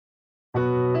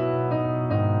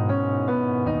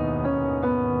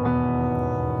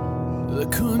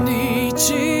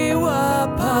Konnichiwa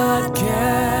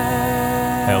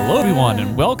Podcast.Hello, everyone,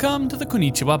 and welcome to the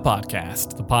Konnichiwa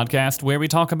Podcast, the podcast where we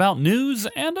talk about news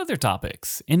and other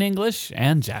topics in English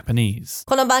and Japanese.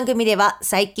 この番組では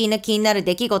最近の気になる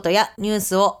出来事やニュー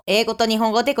スを英語と日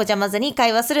本語でごちゃ混ぜに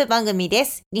会話する番組で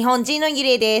す。日本人のゆ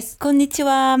りえです。こんにち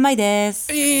は、まいです。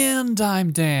And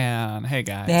I'm Dan. Hey,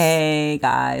 guys. Hey,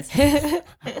 guys.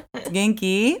 元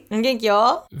気？元気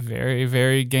よ。Very,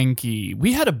 very genki.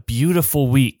 We had a beautiful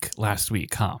week last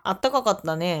week, huh? あったかかっ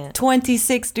たね。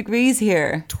26 degrees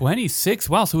here. 26?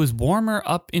 Wow, so it was warmer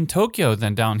up in Tokyo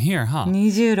than down here, huh?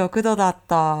 26度だっ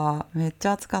た。めっち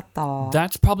ゃ暑かった。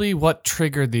That's probably what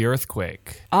triggered the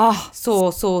earthquake. そ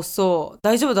う。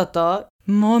大丈夫だった？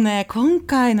もうね、今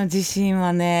回の地震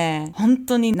はね、本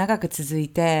当に長く続い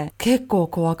て、結構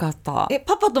怖かった。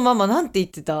パパとママなんて言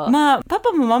ってた？まあ、パ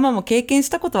パもママも経験し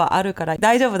たことはあるから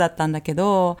大丈夫だったんだけ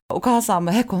ど、お母さん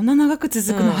もこんな長く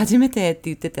続くの初めてって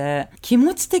言ってて、気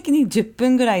持ち的に10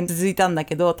分ぐらい続いたんだ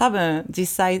けど、多分実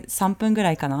際3分ぐ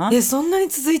らいかな。そんなに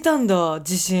続いたんだ、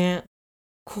地震。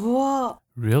怖っ。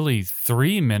Really?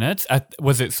 3 minutes?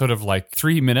 Was it sort of like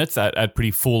 3 minutes at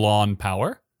pretty full-on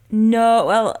power?No,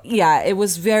 well, yeah, it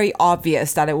was very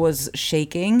obvious that it was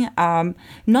shaking.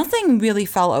 Nothing really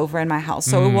fell over in my house,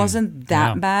 so it wasn't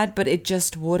that bad, but it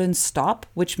just wouldn't stop,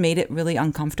 which made it really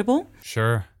uncomfortable.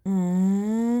 Sure.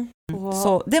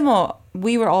 そう、でも、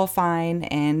we were all fine,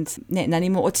 and ね、何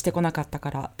も落ちてこなかった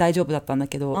から大丈夫だったんだ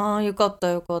けど。よかっ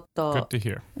た。Good to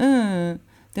hear.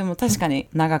 でも確かに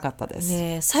長かったです。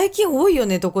ねえ、最近多いよ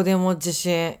ね、どこでも地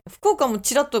震。福岡も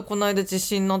ちらっとこの間地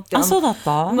震になって。そうだっ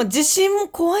た？地震も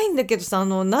怖いんだけどさ、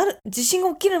地震が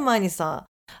起きる前にさ、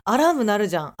アラーム鳴る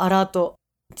じゃん、アラート。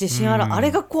地震アラート、あ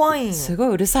れが怖いんよ。すごい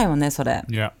うるさいもんね、それ。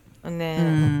Yeah. ね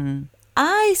え。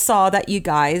I saw that you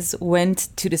guys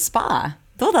went to the spa.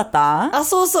 どうだった？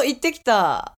そう、行ってき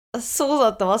た。そう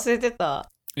だった、忘れてた。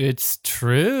It's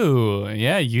true.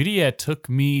 Yeah, Yuria took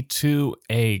me to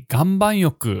a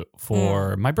ganbanyoku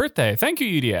for my birthday. Thank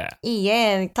you, Yuria. いい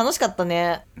え、楽しかった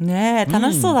ね。ねえ、楽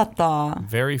しそうだった。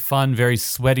Very fun, very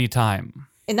sweaty time.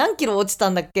 何キロ落ちた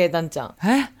んだっけ、ダンちゃん。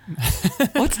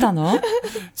落ちたの？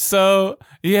 So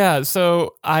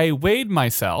I weighed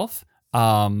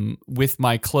myself.With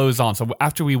my clothes on. So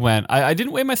after we went, I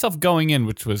didn't weigh myself going in,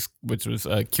 which was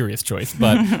a curious choice.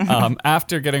 But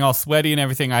after getting all sweaty and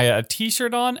everything, I had a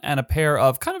t-shirt on and a pair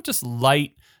of kind of just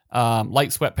light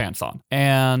sweatpants on.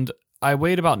 And I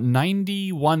weighed about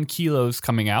 91 kilos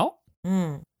coming out.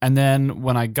 And then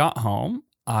when I got home,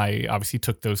 I obviously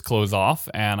took those clothes off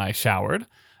and I showered.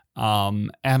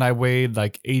 And I weighed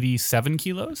like 87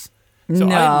 kilos.So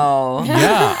no.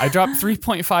 I dropped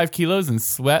 3.5 kilos in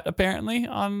sweat apparently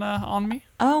on me.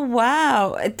 Oh,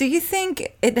 wow. Do you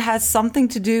think it has something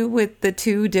to do with the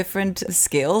two different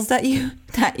scales that you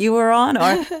were on?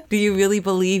 Or do you really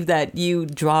believe that you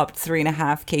dropped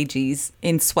 3.5 kgs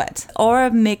in sweat? Or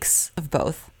a mix of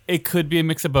both? It could be a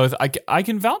mix of both. I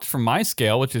can vouch for my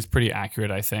scale, which is pretty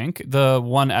accurate, I think. The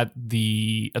one at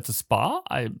the spa,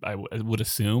 I would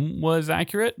assume was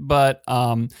accurate, but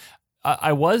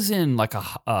I was in like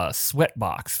a sweat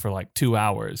box for like 2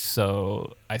 hours,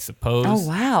 so I suppose. Oh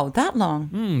wow, that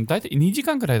long. だいたい2時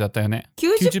間くらいだったよね。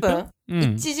90分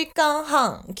?1時間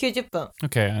半、90分。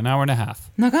Okay, an hour and a half.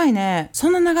 長いね。そ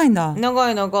んな長いんだ。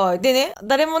長い。でね、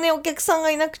誰もね、お客さん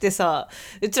がいなくてさ、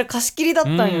うちら貸し切りだっ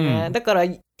たんよね。だから、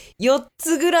4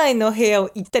つぐらいの部屋を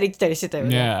行ったり来たりしてたよ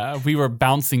ね。Yeah, we were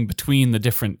bouncing between the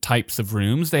different types of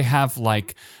rooms. They have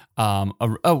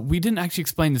like...we didn't actually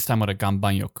explain this time what a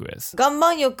ganbanyoku is. 岩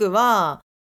盤浴は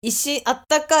あっ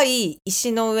たかい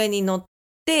石の上に乗っ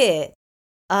て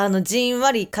じん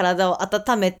わり体を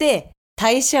温めて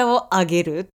代謝を上げ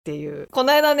るっていう。こ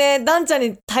の間ね、ダンちゃん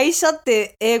に代謝っ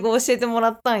て英語を教えてもら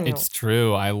ったんよ。It's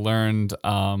true. I learned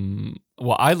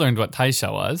what 代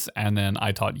謝 was, and then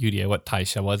I taught Yuria what 代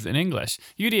謝 was in English.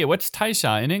 Yuria, what's 代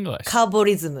謝 in English? カーボ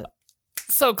リズム。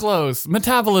So close.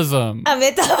 Metabolism. 間違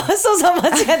えた。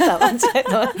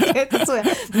そうや。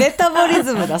メタボリ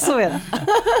ズムだ。そうや。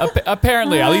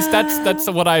Apparently, at least that's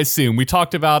what I assume. We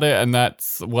talked about it, and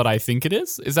that's what I think it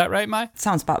is. Is that right, Mai?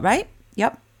 Sounds about right.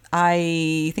 Yep.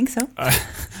 I think so.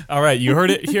 All right, you heard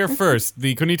it here first.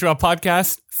 The Konnichiwa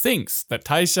Podcast thinks that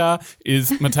代謝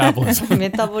is metabolism. メ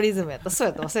タボリズムやった。そう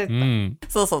やった。忘れて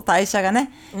た。そう、代謝がね、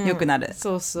良くなる。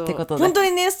そう。ってことで。本当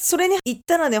にね、それに言っ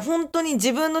たらね、本当に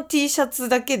自分の T シャツ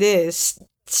だけで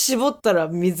絞ったら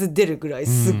水出るぐらい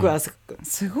すごい汗かく。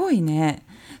すごいね。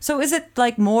So is it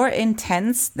like more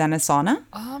intense than a sauna?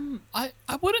 I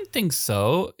wouldn't think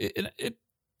so. It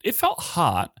felt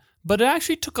hot, but it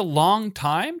actually took a long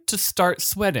time to start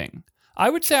sweating. I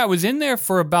would say I was in there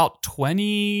for about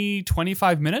 20,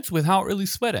 25 minutes without really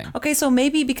sweating. Okay, so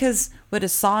maybe because with a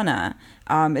sauna,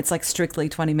 it's like strictly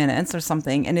 20 minutes or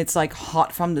something, and it's like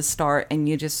hot from the start, and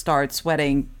you just start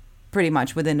sweating pretty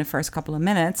much within the first couple of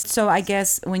minutes. So I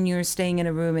guess when you're staying in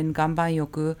a room in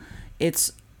Ganbanyoku,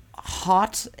 it's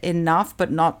hot enough, but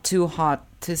not too hot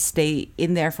to stay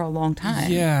in there for a long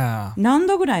time. Yeah. 何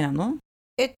度ぐらいなの？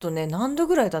何度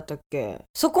ぐらいだったっけ？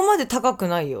そこまで高く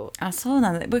ないよ。あ、そう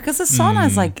なんだ。Because the sauna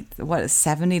is like, what,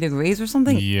 70 degrees or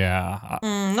something? Yeah.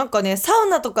 なんかね、サウ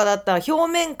ナとかだったら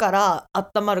表面から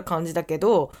温まる感じだけ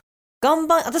ど、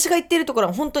私が言ってるところ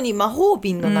は本当に魔法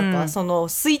瓶の中、その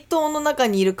水筒の中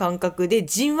にいる感覚で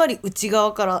じんわり内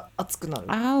側から熱くなる。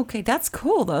Okay, that's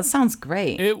cool. That sounds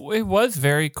great. It was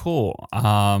very cool.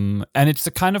 And it's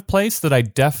the kind of place that I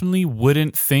definitely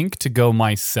wouldn't think to go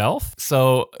myself.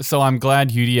 So I'm glad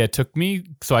Yuria took me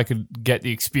so I could get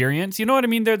the experience. You know what I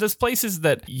mean? There's places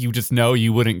that you just know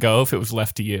you wouldn't go if it was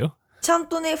left to you. ちゃん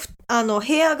とね、部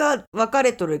屋が分か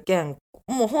れとるけん、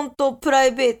もう本当プラ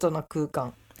イベートな空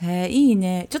間。いい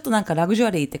ね。ちょっとなんかラグジュア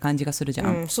リーって感じがするじゃ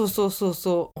ん。そう。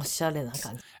おしゃれな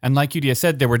感じ。And like Yuria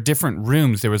said, there were different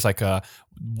rooms. There was like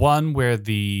one where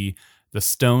the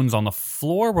stones on the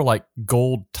floor were like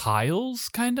gold tiles,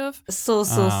 kind of. そ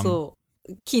う。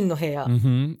金の部屋。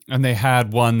And they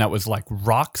had one that was like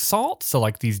rock salt. So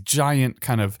like these giant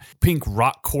kind of pink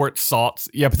rock quartz salts.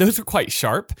 Yeah, but those were quite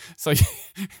sharp. So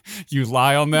you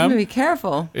lie on them. Be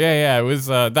careful. Yeah. It was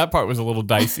that part was a little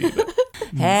dicey. But.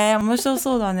 面白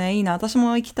そうだね。いいな。私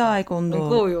も行きたい、今度。行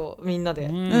こうよ、みんなで。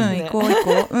行こ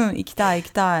う。行きたい。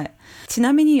ち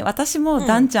なみに私も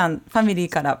ダンちゃんファミリー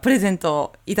からプレゼント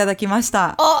をいただきまし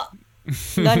た。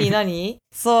何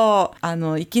そ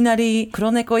ういきなり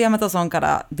黒猫ヤマトソンか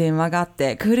ら電話があっ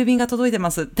て、クール便が届いて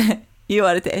ますって言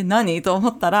われて、何と思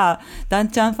ったら、ダン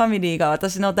ちゃんファミリーが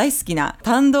私の大好きな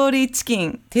タンドリーチキ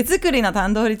ン、手作りのタ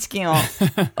ンドリーチキンを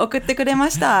送ってくれま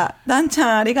した。ダンち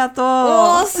ゃんありがとう。お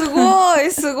ー、す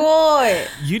ごい。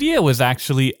Yuria was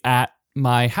actually at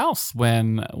my house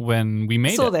when we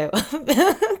made it. そうだよ。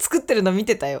作ってるの見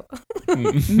てたよ。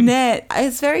ね、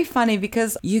it's very funny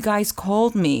because you guys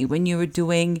called me when you were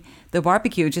doing the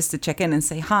barbecue just to check in and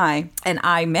say hi. And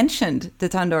I mentioned the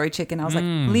tandoori chicken. I was like,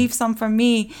 leave some for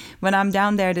me when I'm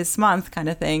down there this month kind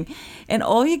of thing. And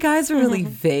all you guys were really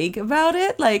vague about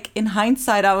it. Like in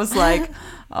hindsight, I was like,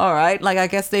 all right, like I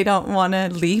guess they don't want to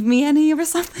leave me any or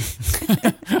something.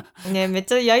 ね、めっ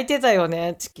ちゃ焼いてたよ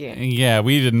ね、チキン。Yeah,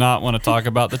 we did not want to talk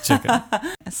about the chicken.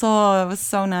 So it was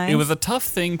so nice. It was a tough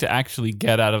thing to actually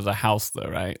get out of the house though,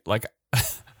 right? Like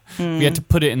we had to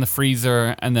put it in the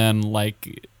freezer and then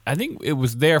like I think it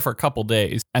was there for a couple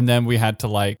days and then we had to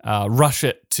like rush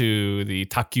it to the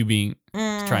takyubin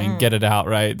to try and get it out,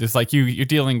 right? There's like you're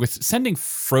dealing with sending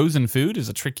frozen food is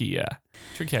a tricky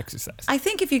exercise. I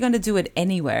think if you're going to do it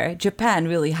anywhere, Japan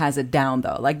really has it down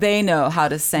though. Like they know how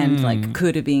to send like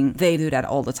kurubin. They do that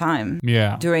all the time.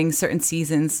 Yeah. During certain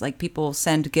seasons, like people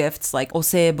send gifts like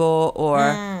osebo or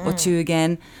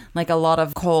ochugen. Like a lot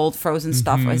of cold frozen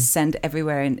stuff is sent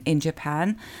everywhere in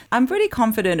Japan. I'm pretty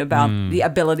confident about the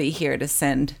ability here to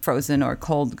send frozen or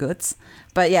cold goods.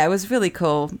 But yeah, it was really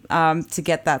cool to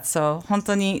get that. So 本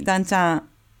当にダンちゃん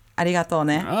ありがとう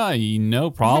ね。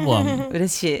No problem. 嬉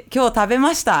しい。今日食べ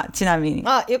ました。ちなみに。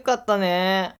よかった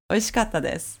ね。美味しかった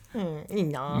です。いい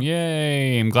な。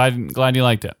Yay! I'm glad you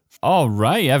liked it. All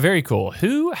right, yeah, very cool.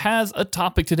 Who has a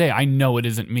topic today? I know it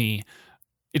isn't me.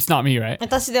 It's not me, right?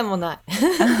 私でもない。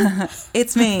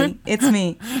It's me. It's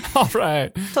me. All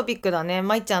right. トピックだね。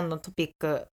まいちゃんのトピッ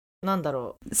ク。なんだ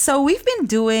ろう。So we've been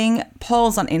doing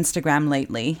polls on Instagram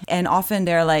lately, and often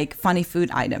they're like funny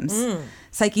food items.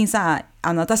 最近さ、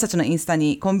私たちのインスタ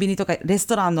にコンビニとかレス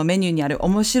トランのメニューにある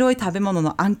面白い食べ物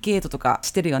のアンケートとか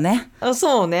してるよね。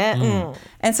そうね。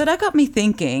And so that got me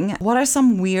thinking, what are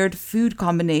some weird food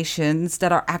combinations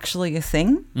that are actually a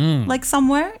thing? Like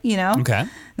somewhere, you know? Okay.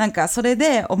 なんかそれ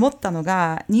で思ったの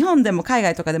が、日本でも海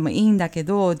外とかでもいいんだけ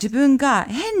ど、自分が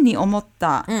変に思っ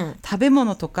た食べ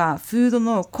物とかフード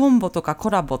のコンボとかコ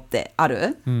ラボってあ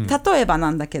る？例えば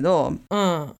なんだけど、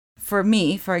For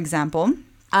me, for example,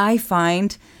 I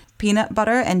find peanut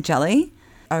butter and jelly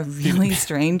a really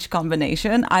strange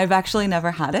combination. I've actually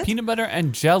never had it. Peanut butter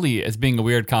and jelly as being a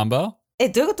weird combo? どう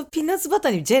いうこと？ピーナッツバタ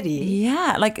ーにジェリー？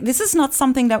 Yeah, like this is not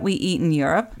something that we eat in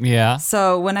Europe. Yeah.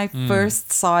 So when I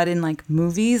first saw it in like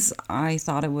movies, I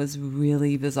thought it was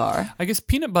really bizarre. I guess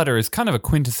peanut butter is kind of a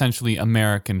quintessentially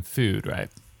American food, right?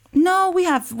 No, we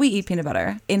eat peanut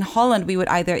butter. In Holland, we would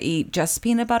either eat just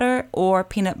peanut butter or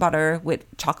peanut butter with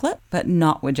chocolate, but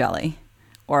not with jelly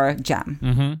or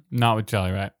jam. Not with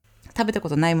jelly, right? 食べたこ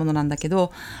とないものなんだけ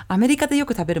ど、アメリカでよ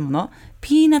く食べるもの、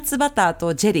ピーナッツバター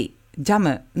とジェリー、ジャ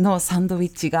ムのサンドイ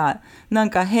ッチがなん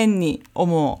か変に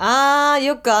思う。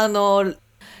よく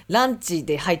ランチ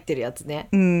で入ってるやつね。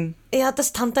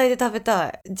私単体で食べた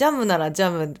い。ジャムならジ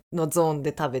ャムのゾーン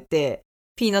で食べて、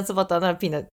ピーナッツバターならピー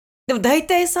ナッツ。でも大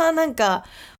体さ、なんか、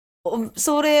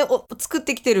それを作っ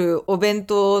てきてるお弁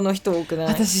当の人多くない？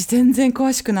私全然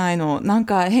詳しくないの。なん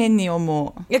か変に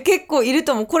思う。いや、結構いる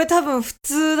と思う。これ多分普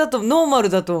通だと、ノーマ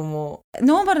ルだと思う。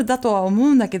ノーマルだとは思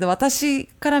うんだけど、私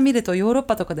から見るとヨーロッ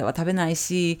パとかでは食べない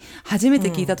し、初め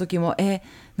て聞いた時も、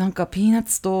なんかピーナッ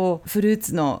ツとフルー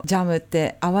ツのジャムっ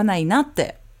て合わないなっ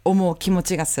て思う気持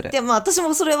ちがする。で、私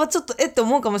もそれはちょっとって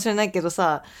思うかもしれないけど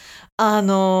さ、日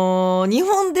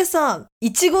本でさ、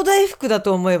いちご大福だ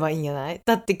と思えばいいんじゃない？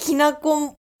だってきな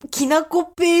こ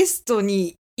ペースト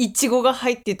にいちごが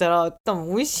入ってたら多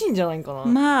分美味しいんじゃないかな。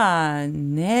まあ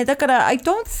ね、だから I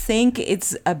don't think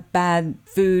it's a bad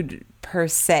food per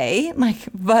se,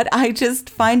 but I just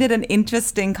find it an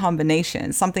interesting combination,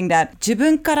 something that 自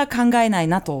分から考えない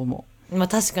なと思う。まあ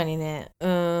確かにね。わ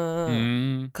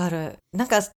かる。なん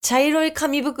か茶色い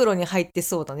紙袋に入って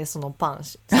そうだね、そのパン。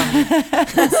そ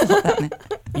うだね。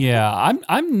Yeah,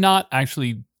 I'm not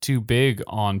actually too big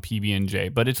on PB&J,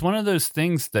 but it's one of those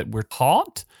things that we're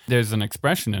taught. There's an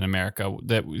expression in America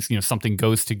that something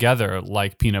goes together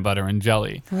like peanut butter and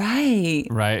jelly. Right.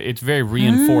 Right. It's very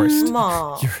reinforced.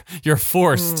 You're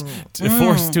forced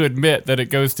to admit that it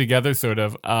goes together, sort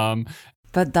of.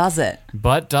 But does it?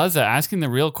 Asking the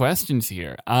real questions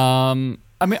here. I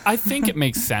mean, I think it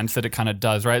makes sense that it kind of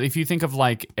does, right? If you think of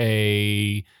like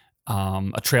a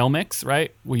trail mix,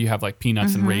 right? Where you have like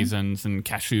peanuts and raisins and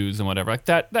cashews and whatever, like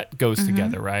that goes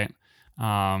together, right?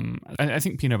 I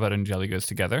think peanut butter and jelly goes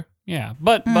together. Yeah.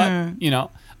 But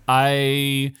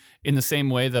in the same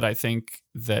way that I think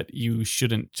that you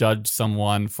shouldn't judge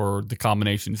someone for the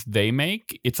combinations they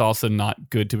make, it's also not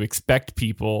good to expect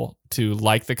people to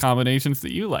like the combinations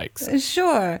that you like.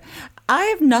 Sure. I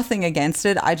have nothing against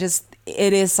it.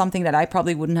 It is something that I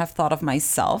probably wouldn't have thought of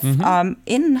myself.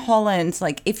 In Holland,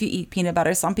 like if you eat peanut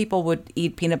butter, some people would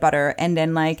eat peanut butter and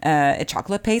then like a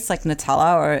chocolate paste like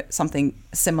Nutella or something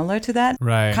similar to that.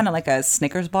 Right. Kind of like a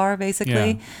Snickers bar,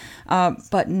 basically. Yeah.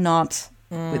 But not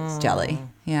with jelly.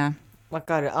 Yeah. わ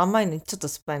かる。甘いのちょっと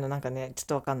酸っぱいのなんかね、ちょっ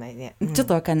とわかんないね。ちょっ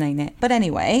とわかんないね。But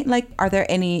anyway, like, are there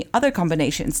any other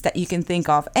combinations that you can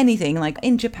think of? Anything like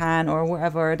in Japan or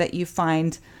wherever that you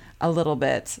find a little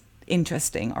bit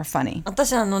interesting or funny? 私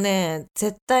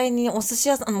絶対にお寿司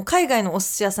屋さん、海外のお寿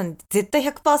司屋さん絶対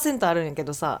 100% あるんやけ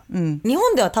どさ、日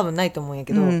本では多分ないと思うんや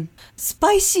けど、ス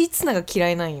パイシーツナが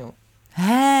嫌いなんよ。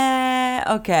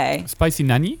Okay. Spicy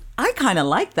nani? I kind of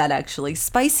like that actually.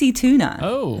 Spicy tuna.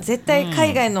 Oh. 絶対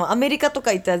海外のアメリカと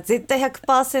か行ったら絶対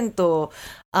 100%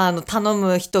 頼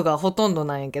む人がほとんど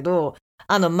なんやけど、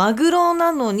マグロ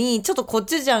なのにちょっとコ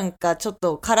チュジャンかちょっ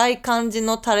と辛い感じ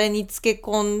のタレに漬け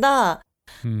込んだ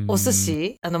お寿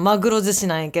司、マグロ寿司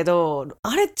なんやけど、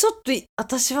あれちょっと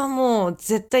私はもう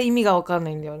絶対意味がわかん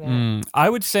ないんだよね。I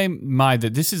would say,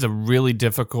 that this is a really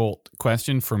difficult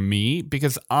question for me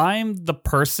because I'm the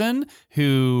person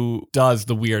who does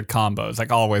the weird combos,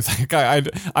 like always. Like I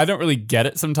don't really get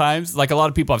it sometimes. Like a lot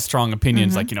of people have strong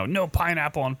opinions, like, no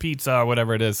pineapple on pizza or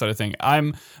whatever it is sort of thing.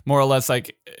 I'm more or less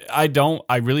like, I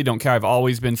really don't care. I've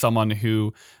always been someone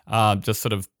who just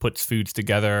sort of puts foods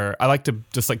together. I like to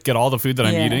just like get all the food that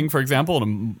I'm eating, for example,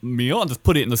 in a meal and just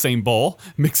put it in the same bowl,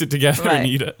 mix it together and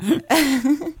eat it.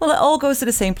 Well, it all goes to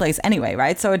the same place anyway,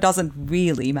 right? So it doesn't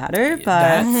really matter,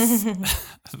 but...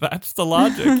 That's the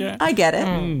logic, yeah. I get it.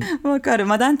 わかる。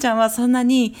ダンちゃんはそんな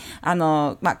に、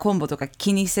昆布とか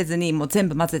気にせずにもう全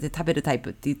部混ぜて食べるタイ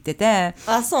プって言ってて。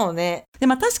あ、そうね。で、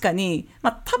確かに、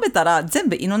食べたら全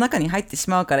部胃の中に入ってし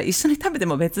まうから一緒に食べて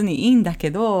も別にいいんだけ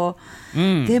ど、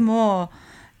でも、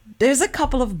there's a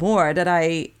couple of more that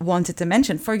I wanted to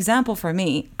mention. For example, for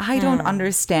me, I don't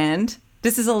understand.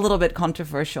 This is a little bit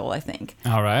controversial, I think.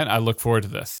 All right, I look forward to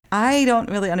this. I don't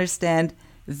really understand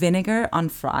vinegar on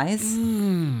fries.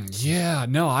 Yeah,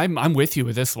 no, I'm with you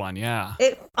with this one, yeah.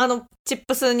 チッ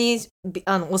プスに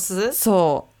お酢？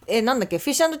そう。なんだっけ、フィ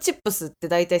ッシュ&チップスって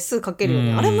大体酢かけるよ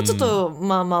ね。あれもちょっ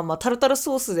とタルタル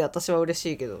ソースで私は嬉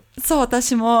しいけど。そう、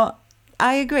私も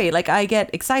I agree. Like, I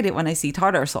get excited when I see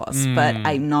tartar sauce, but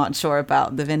I'm not sure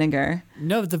about the vinegar.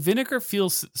 No, the vinegar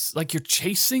feels like you're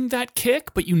chasing that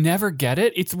kick, but you never get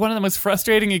it. It's one of the most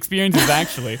frustrating experiences,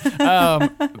 actually.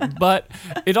 But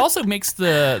it also makes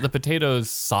the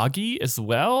potatoes soggy as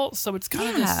well, so it's kind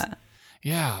of this...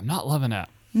 Yeah, I'm not loving it.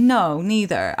 No,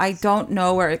 neither. I don't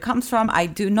know where it comes from. I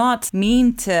do not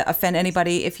mean to offend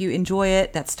anybody. If you enjoy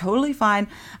it, that's totally fine.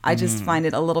 I just find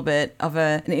it a little bit of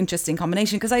an interesting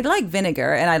combination because I like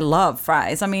vinegar and I love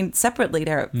fries. I mean, separately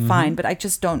they're fine, but I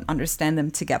just don't understand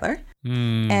them together.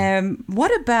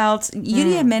 What about,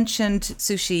 Yuria mentioned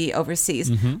sushi overseas.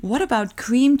 What about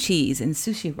cream cheese in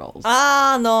sushi rolls? フ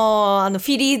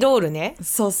ィリーロールね。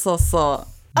そうそうそう。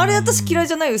あれ私嫌い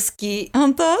じゃないよ、好き。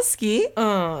本当好き？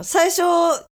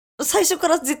最初か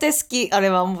ら絶対好き。あれ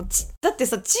はもうだって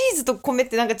さ、チーズと米っ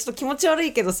てなんかちょっと気持ち悪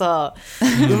いけどさ、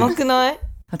うまくない？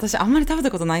私あんまり食べ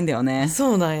たことないんだよね。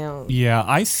そうなんよ。Yeah,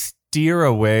 I steer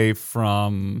away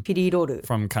from フィリーロール。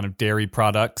from kind of dairy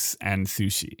products and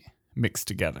sushi mixed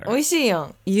together. 美味しいや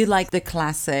ん。You like the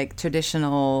classic,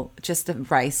 traditional, just the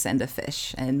rice and the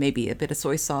fish and maybe a bit of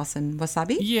soy sauce and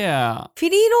wasabi? Yeah. フィ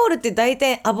リーロールって大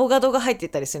体アボカドが入って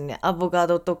たりするね。アボカ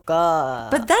ドとか。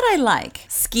But that I like.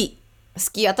 好き。好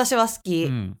き。私は好き。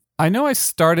I know I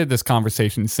started this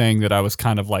conversation saying that I was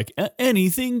kind of like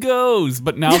anything goes,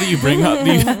 but now that you bring up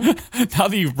now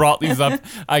that you've brought these up,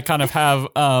 I kind of have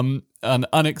an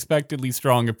unexpectedly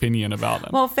strong opinion about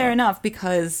them. Well, fair enough,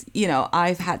 because,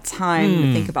 I've had time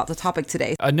to think about the topic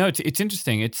today. No, it's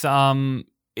interesting. It's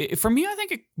for me, I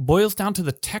think it boils down to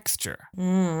the texture,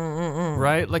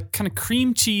 right? Like kind of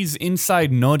cream cheese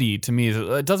inside nori to me,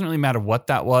 it doesn't really matter what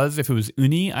that was. If it was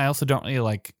uni, I also don't really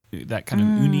like that kind of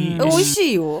uni. 美味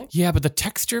しいよ。Yeah, but the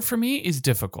texture for me is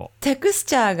difficult. テクス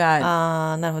チャー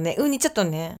が、なるほどね。ウニちょっと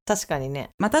ね、確かにね。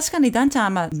確かにダンちゃ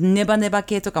んはネバネバ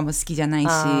系とかも好きじゃないし、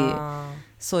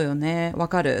そうよね。わ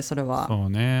かる、それは。そう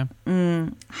ね。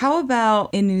How about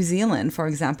in New Zealand, for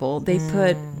example, they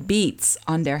put beets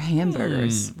on their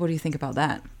hamburgers. What do you think about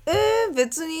that?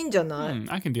 別にいいんじゃない？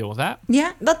 I can deal with that.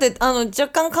 Yeah. だって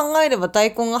若干考えれば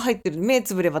大根が入ってる。目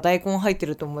つぶれば大根入って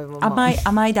ると思えば、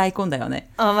甘い大根だよね。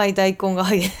甘い大根が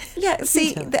入ってる。Yeah,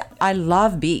 see, I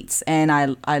love beets and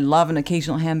I love an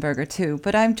occasional hamburger too,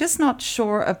 but I'm just not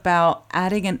sure about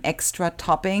adding an extra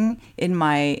topping in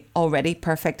my already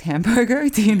perfect hamburger.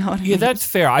 Do you know what I mean? Yeah, that's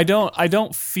fair. I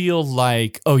don't feel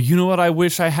like, oh, you know what I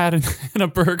wish I had in a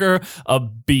burger? A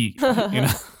beet, you know?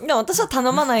 でも私は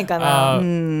頼まないかな。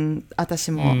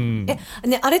私も。ね、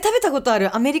あれ食べたことあ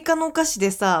る？アメリカのお菓子で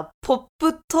さ、ポッ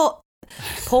プタ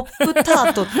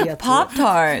ートってやつ。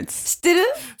Pop-Tarts. 知ってる？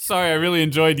 Sorry, I really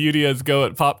enjoyed Yudia's go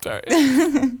at Pop-Tart.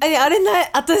 あれな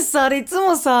い。私さ、あれいつ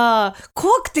もさ、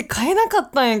怖くて買えなかっ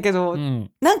たんやけど、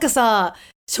なんかさ、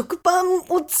食パンを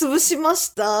潰しま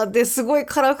したですごい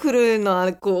カラフル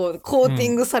なこうコーテ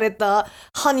ィングされた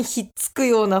歯にひっつく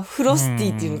ようなフロステ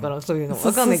ィーっていうのかな、そういうの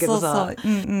わかんないけどさ、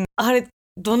あれ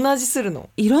どんな味するの？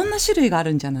いろんな種類があ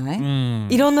るんじゃない？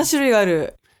いろんな種類があ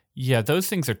る。Yeah, those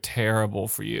things are terrible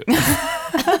for you.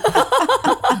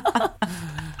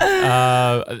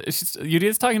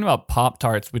 Yudia's talking about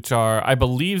Pop-Tarts, which are, I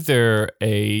believe they're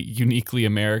a uniquely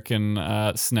American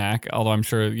snack, although I'm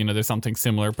sure, there's something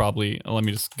similar probably. Let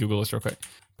me just Google this real quick.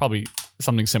 Probably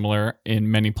something similar in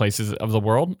many places of the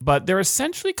world. But they're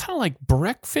essentially kind of like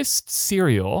breakfast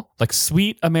cereal, like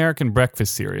sweet American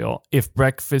breakfast cereal, if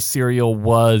breakfast cereal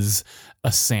was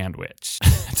a sandwich.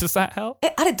 Does that help?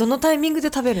 あれどのタイミングで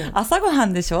食べるの？朝ごは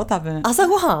んでしょ多分。朝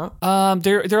ごはん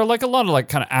？There are like a lot of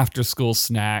like kind of after school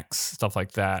snacks, stuff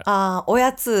like that. お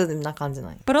やつな感じ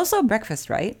ない。But also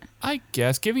breakfast, right? I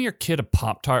guess giving your kid a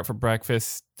Pop-Tart for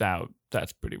breakfast,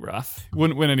 that's pretty rough.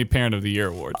 Wouldn't win any Parent of the Year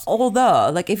awards.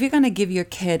 Although, like if you're going to give your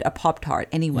kid a Pop-Tart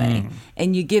anyway,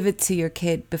 and you give it to your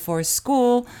kid before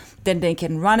school, then they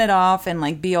can run it off and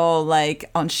like be all like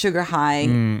on sugar high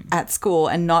at school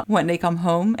and not when they come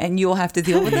home and you'll have to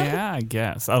deal with it. Yeah, I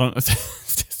guess. I don't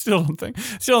still don't think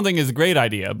it's a great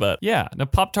idea, but yeah, the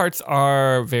Pop-Tarts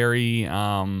are very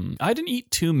I didn't eat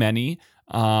too many.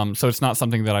 So it's not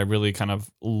something that I really kind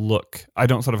of I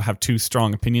don't sort of have too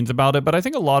strong opinions about it, but I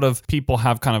think a lot of people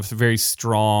have kind of very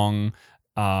strong,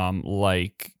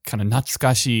 like kind of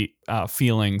natsukashi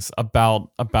feelings about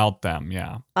them,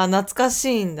 yeah. 懐かし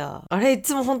いんだ。あれい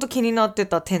つも本当気になって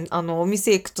た。お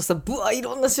店行くとさ、ぶわい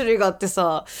ろんな種類があって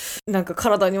さ、なんか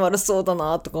体に悪そうだ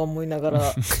なとか思いなが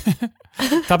ら。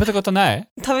食べたことない？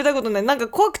食べたことない。なんか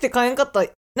怖くて買えんかった。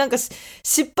なんか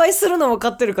失敗するの分か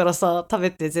ってるからさ、食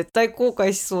べて絶対後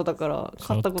悔しそうだから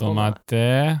買ったことない。ちょっと待っ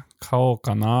て、買おう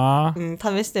かな。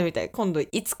試してみたい。今度い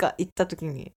つか行った時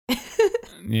に。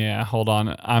Yeah, hold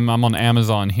on. I'm on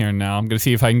Amazon here now. I'm gonna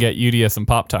see if I can get Yudia some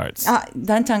Pop-Tarts.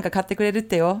 ダンちゃんが買ってくれるっ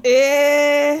てよ。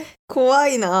怖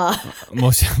いな。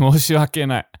申し訳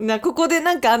ない。ここで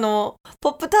なんかポ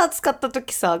ップターツ買った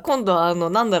時さ、今度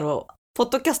なんだろう。ポッ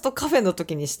ドキャストカフェの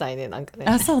時にしたいね、なんか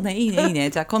ね。そうね、いいね。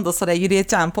じゃあ今度それゆりえ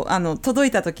ちゃん届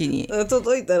いた時に。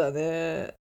届いたら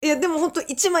ね。いやでも本当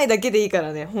1枚だけでいいか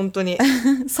らね本当に。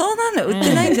そうなの売っ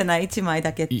てないんじゃない ?1 枚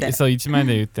だけって。そう、1枚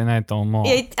で売ってないと思う。い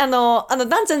やダ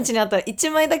ンちゃん家にあったら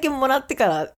1枚だけもらってか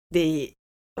らでいい。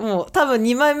もう多分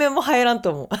2枚目も入らんと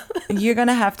思う。You're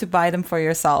gonna have to buy them for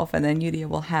yourself and then Yuria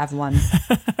will have one.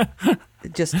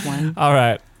 Just one. All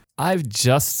right. I've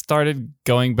just started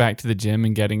going back to the gym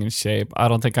and getting in shape. I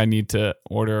don't think I need to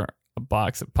order a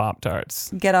box of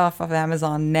Pop-Tarts. Get off of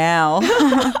Amazon now.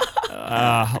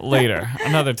 Later.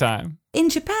 Another time. In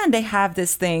Japan, they have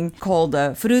this thing called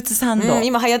fruit sando.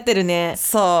 今流行ってるね。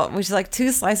So, which is like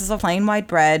 2 slices of plain white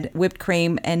bread, whipped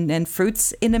cream, and then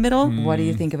fruits in the middle. What do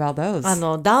you think about those?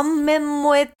 断面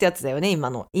萌えってやつだよね、今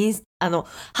の。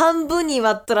半分に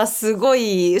割ったらすご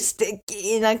い素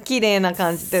敵な綺麗な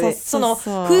感じで、ね、そのフ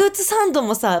ルーツサンド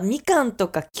もさ、みかんと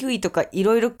かキウイとかい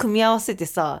ろいろ組み合わせて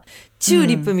さ、チュー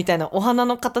リップみたいなお花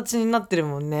の形になってる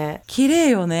もんね。綺麗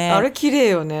よね。あれ綺麗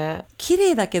よね。綺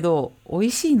麗だけど美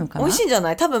味しいのかな。美味しいんじゃ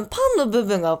ない？多分パンの部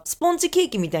分がスポンジケー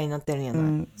キみたいになってるんや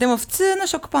ない、でも普通の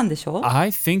食パンでしょ？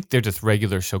 I think they're just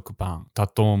regular 食パンだ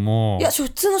と思う。いや、普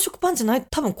通の食パンじゃない。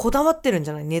多分こだわってるんじ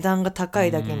ゃない？値段が高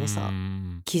いだけにさ、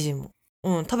生地も。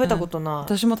食べたことない、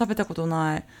私も食べたこと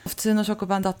ない。普通の食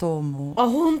パンだと思う。あ、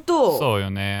本当？そう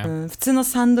よね、普通の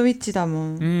サンドイッチだも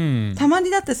ん、たまに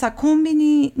だってさ、コンビ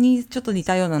ニにちょっと似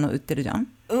たようなの売ってるじゃん。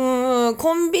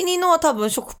コンビニのは多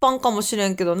分食パンかもしれ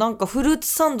んけど、なんかフルーツ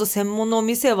サンド専門のお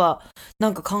店はな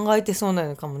んか考えてそうな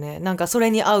のかもね。なんかそ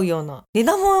れに合うような。値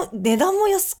段も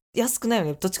安くないよ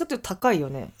ね。どっちかというと高いよ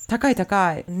ね。高い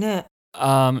ね。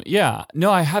Yeah,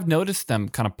 no, I have noticed them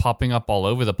kind of popping up all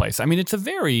over the place. I mean, it's a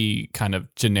very kind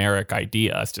of generic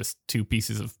idea. It's just 2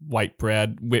 pieces of white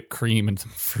bread, whipped cream, and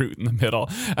some fruit in the middle.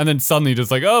 And then suddenly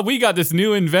just like, oh, we got this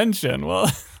new invention.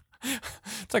 Well,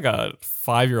 it's like a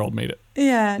 5-year-old made it.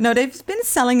 Yeah, no, they've been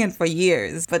selling it for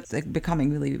years, but they're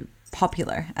becoming really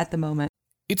popular at the moment.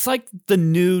 It's like the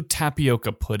new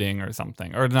tapioca pudding or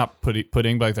something. Or not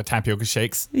pudding, but like the tapioca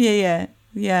shakes. Yeah.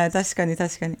いや、確かに。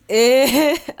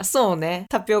そうね。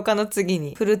タピオカの次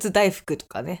にフルーツ大福と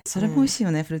かね。それも美味しい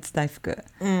よね、フルーツ大福。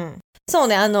そう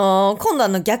ね、今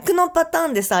度逆のパター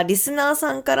ンでさ、リスナー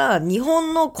さんから日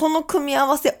本のこの組み合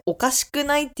わせおかしく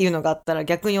ないっていうのがあったら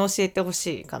逆に教えてほ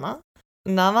しいかな。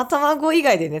生卵以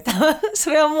外でね、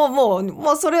それはも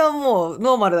うそれはもう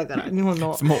ノーマルだから、日本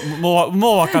の。もう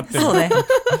分かってる。そうね。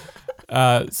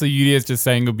So Yuria is just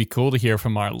saying it would be cool to hear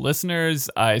from our listeners,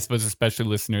 I suppose especially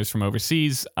listeners from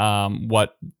overseas,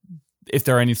 what if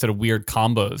there are any sort of weird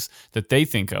combos that they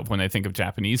think of when they think of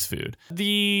Japanese food.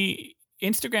 The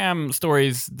Instagram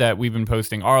stories that we've been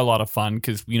posting are a lot of fun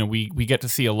because, you know, we get to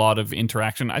see a lot of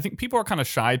interaction. I think people are kind of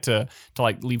shy to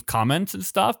like leave comments and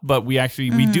stuff, but we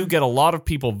do get a lot of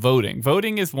people voting.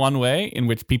 Voting is one way in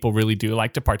which people really do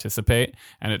like to participate,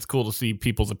 and it's cool to see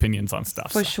people's opinions on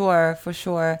stuff. For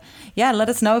sure. Yeah, let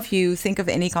us know if you think of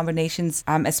any combinations,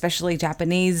 especially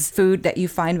Japanese food that you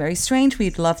find very strange.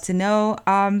 We'd love to know.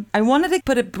 I wanted to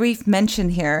put a brief mention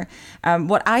here,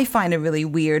 what I find a really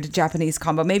weird Japanese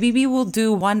combo. Maybe we will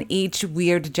do one each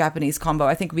weird Japanese combo.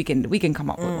 I think we can come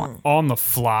up with one. On the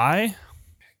fly?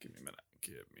 Give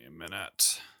me a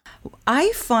minute.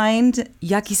 I find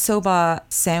yakisoba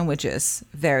sandwiches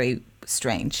very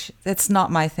strange. That's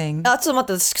not my thing. あ、ちょっ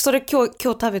と待って、それ今日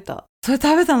食べた。それ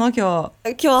食べたの今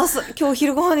日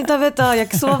昼ご飯に食べた。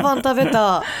焼きそばパン食べ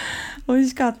た。美味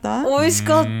しかった？美味し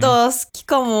かった。好き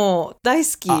かも。大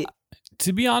好き。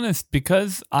To be honest,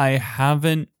 because I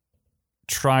haven't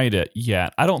tried it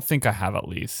yet. I don't think I have, at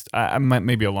least. I might,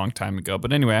 maybe a long time ago.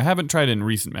 But anyway, I haven't tried it in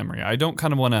recent memory. I don't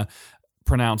kind of want to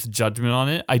pronounce judgment on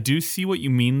it. I do see what you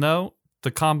mean, though.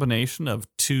 The combination of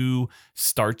 2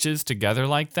 starches together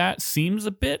like that seems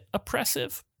a bit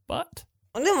oppressive, but...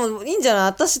 でもいいんじゃない？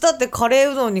私だってカレ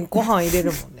ーうどんにご飯入れ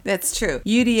るもんね。That's true.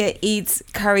 Yuria eats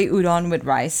curry udon with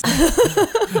rice.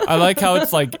 I like how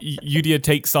it's like Yuria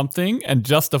takes something and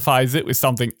justifies it with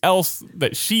something else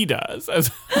that she does, as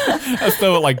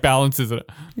though it like balances it.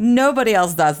 Nobody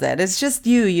else does that. It's just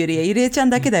you, Yuria. Yuria ちゃん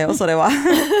だけだよ、それは。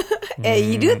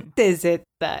いるって絶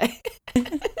対。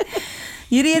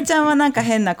Yuria ちゃんはなんか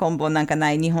変なコンボなんか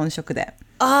ない？日本食で。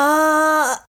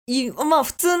まあ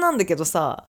普通なんだけど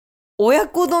さ。親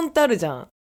子丼ってあるじゃん。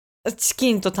チ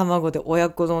キンと卵で親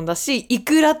子丼だし、イ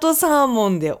クラとサーモ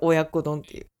ンで親子丼っ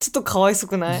ていう。ちょっとかわいそ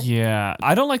くない？ Yeah,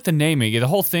 I don't like the naming. The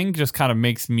whole thing just kind of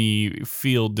makes me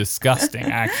feel disgusting,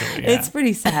 actually. Yeah. It's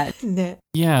pretty sad. ね。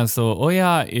Yeah, so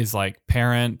Oya is like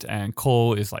parent and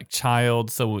Ko is like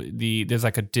child. So there's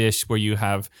like a dish where you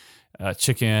have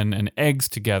chicken and eggs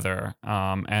together,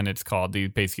 and it's called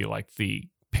basically like the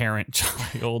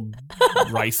parent-child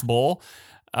rice bowl.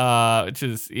 which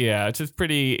is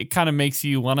pretty, it kind of makes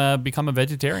you want to become a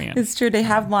vegetarian. It's true. They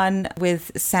have one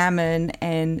with salmon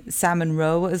and salmon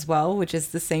roe as well, which is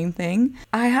the same thing.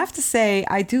 I have to say,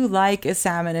 I do like a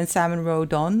salmon and salmon roe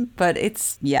don, but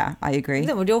I agree.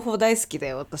 でも両方大好きだ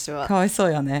よ、私は。かわいそ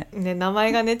うよね。ね、名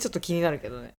前がね、ちょっと気になるけ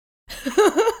どね。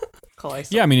かわい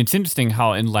そう。Yeah, I mean, it's interesting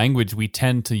how in language we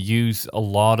tend to use a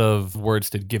lot of words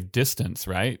that give distance,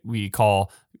 right? We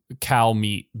call cow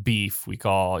meat beef, we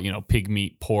call, pig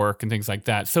meat pork and things like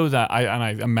that. So that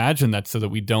I imagine that's so that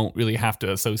we don't really have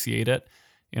to associate it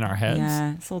in our heads.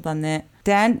 Yeah, そうだね.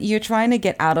 Dan, you're trying to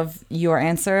get out of your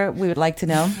answer. We would like to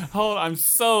know. Hold on, I'm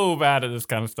so bad at this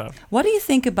kind of stuff. What do you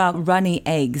think about runny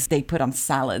eggs they put on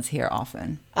salads here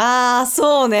often? あー、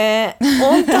そうね。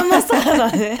温玉サラ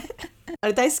ダね。あ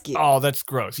れ大好き。 Oh, that's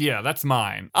gross. Yeah, that's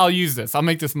mine. I'll use this. I'll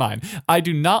make this mine. I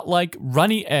do not like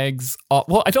runny eggs.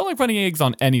 Well, I don't like runny eggs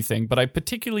on anything, but I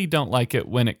particularly don't like it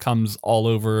when it comes all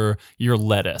over your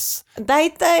lettuce. だ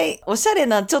いたいおしゃれ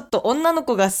なちょっと女の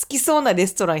子が好きそうなレ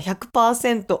ストラン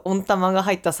 100% 温玉が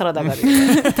入ったサラダがあるよ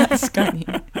ね。確かに。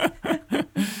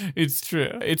It's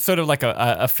true. It's sort of like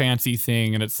a fancy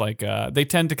thing, and it's like they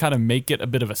tend to kind of make it a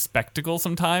bit of a spectacle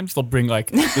sometimes. They'll bring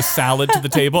like the salad to the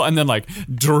table and then like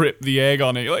drip the egg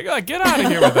on it. You're like, oh, get out of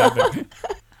here with that thing.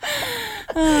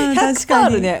 確か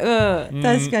に。ね。うん。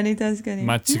確かに確かに。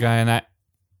間違いない.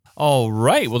 All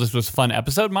right. Well, this was a fun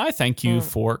episode, Mai. Thank you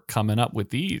for coming up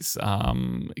with these.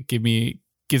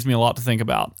 Gives me a lot to think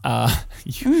about.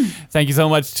 Thank you so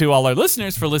much to all our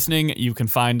listeners for listening. You can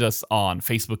find us on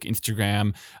Facebook,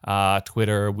 Instagram,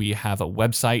 Twitter. We have a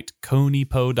website,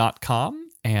 konnipo.com.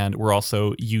 And we're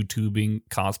also YouTubing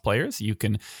cosplayers. You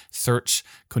can search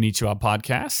Konnichiwa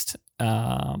Podcast,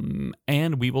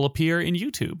 and we will appear in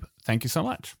YouTube. Thank you so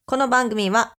much. この番組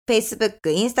は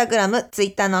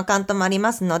Facebook、Instagram、Twitter のアカウントもあり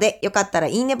ますので、よかったら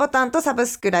いいねボタンとサブ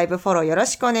スクライブフォローよろ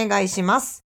しくお願いしま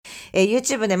す。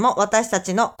YouTube でも私た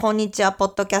ちのこんにちはポ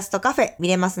ッドキャストカフェ見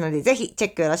れますので、ぜひチェ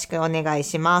ックよろしくお願い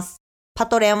します。パ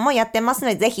トレオンもやってますの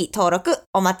で、ぜひ登録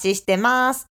お待ちして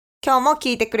ます。今日も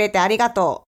聞いてくれてありが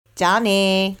とう。じゃあ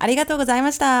ね。ありがとうござい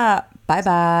ました。バイ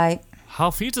バイ。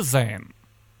Auf Wiedersehen.